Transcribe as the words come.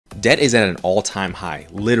Debt is at an all-time high,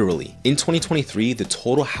 literally. In 2023, the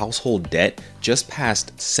total household debt just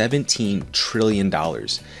passed $17 trillion.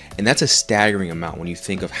 And that's a staggering amount when you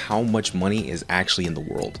think of how much money is actually in the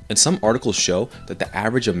world. And some articles show that the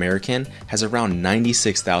average American has around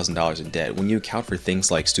 $96,000 in debt when you account for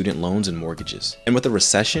things like student loans and mortgages. And with the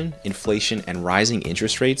recession, inflation, and rising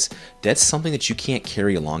interest rates, debt's something that you can't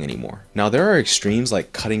carry along anymore. Now, there are extremes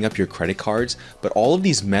like cutting up your credit cards, but all of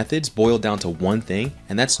these methods boil down to one thing,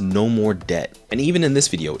 and that's no more debt. And even in this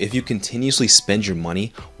video, if you continuously spend your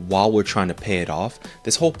money while we're trying to pay it off,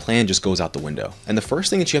 this whole plan just goes out the window. And the first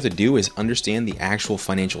thing that you have to do is understand the actual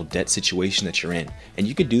financial debt situation that you're in. And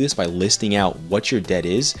you can do this by listing out what your debt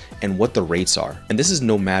is and what the rates are. And this is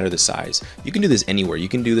no matter the size. You can do this anywhere. You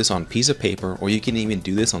can do this on a piece of paper, or you can even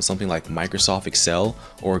do this on something like Microsoft Excel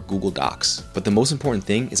or Google Docs. But the most important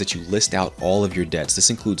thing is that you list out all of your debts. This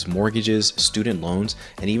includes mortgages, student loans,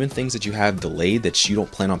 and even things that you have delayed that you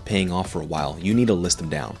don't plan on paying off for a while. You need to list them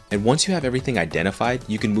down. And once you have everything identified,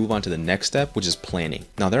 you can move on to the next step, which is planning.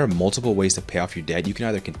 Now, there are multiple ways to pay off your debt. You can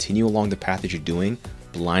either continue along the path that you're doing,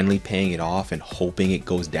 blindly paying it off and hoping it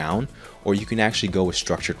goes down, or you can actually go a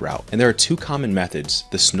structured route. And there are two common methods,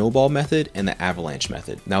 the snowball method and the avalanche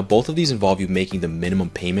method. Now, both of these involve you making the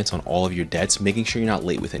minimum payments on all of your debts, making sure you're not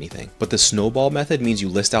late with anything. But the snowball method means you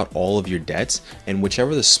list out all of your debts, and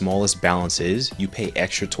whichever the smallest balance is, you pay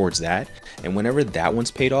extra towards that. And whenever that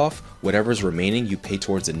one's paid off, whatever's remaining, you pay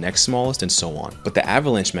towards the next smallest, and so on. But the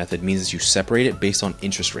avalanche method means that you separate it based on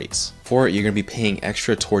interest rates. For it, you're gonna be paying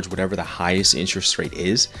extra towards whatever the highest interest rate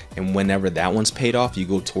is, and whenever that one's paid off, you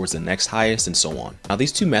go towards the next highest, and so on. Now,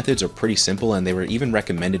 these two methods are pretty simple, and they were even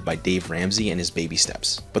recommended by Dave Ramsey and his baby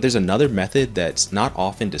steps. But there's another method that's not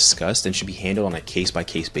often discussed and should be handled on a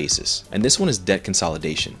case-by-case basis. And this one is debt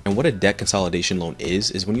consolidation. And what a debt consolidation loan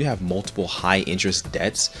is when you have multiple high interest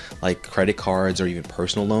debts like credit cards or even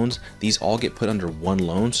personal loans, these all get put under one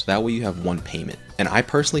loan, so that way you have one payment. And I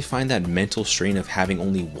personally find that mental strain of having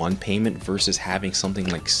only one payment versus having something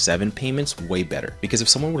like 7 payments way better. Because if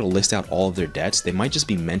someone were to list out all of their debts, they might just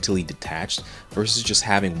be mentally detached versus just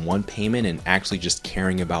having one payment and actually just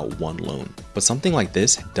caring about one loan. But something like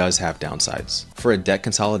this does have downsides. For a debt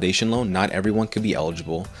consolidation loan, not everyone could be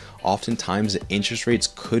eligible. Oftentimes the interest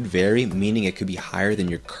rates could vary, meaning it could be higher than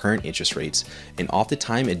your current interest rates, and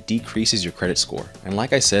oftentimes it decreases your credit score. And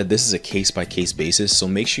like I said, this is a case-by-case basis, so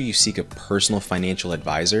make sure you seek a personal financial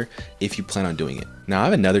advisor if you plan on doing it. Now, I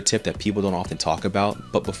have another tip that people don't often talk about,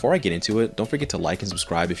 but before I get into it, don't forget to like and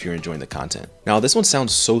subscribe if you're enjoying the content. Now, this one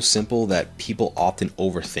sounds so simple that people often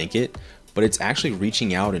overthink it, but it's actually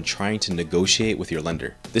reaching out and trying to negotiate with your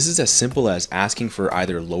lender. This is as simple as asking for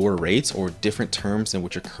either lower rates or different terms than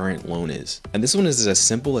what your current loan is. And this one is as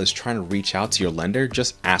simple as trying to reach out to your lender,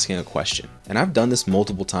 just asking a question. And I've done this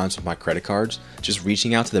multiple times with my credit cards, just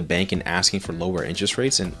reaching out to the bank and asking for lower interest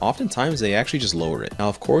rates, and oftentimes they actually just lower it. Now,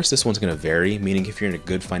 of course, this one's gonna vary, meaning if you're in a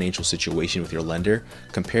good financial situation with your lender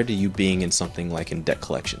compared to you being in something like in debt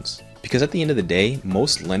collections. Because at the end of the day,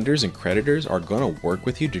 most lenders and creditors are going to work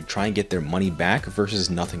with you to try and get their money back versus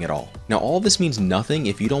nothing at all. Now, all of this means nothing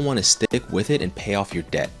if you don't want to stick with it and pay off your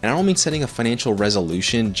debt. And I don't mean setting a financial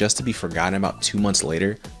resolution just to be forgotten about 2 months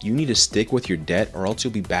later. You need to stick with your debt, or else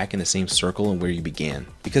you'll be back in the same circle and where you began.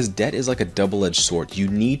 Because debt is like a double-edged sword. You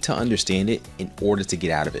need to understand it in order to get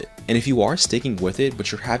out of it. And if you are sticking with it,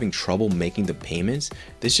 but you're having trouble making the payments,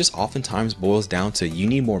 this just oftentimes boils down to you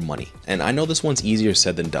need more money. And I know this one's easier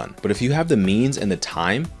said than done, but if you have the means and the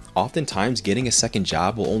time, oftentimes getting a second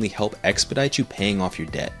job will only help expedite you paying off your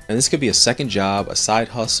debt. And this could be a second job, a side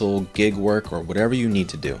hustle, gig work, or whatever you need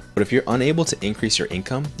to do. But if you're unable to increase your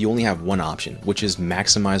income, you only have one option, which is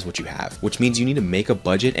maximize what you have, which means you need to make a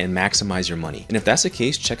budget and maximize your money. And if that's the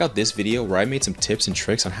case, check out this video where I made some tips and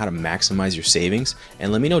tricks on how to maximize your savings,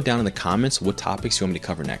 and let me know down in the comments what topics you want me to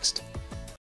cover next.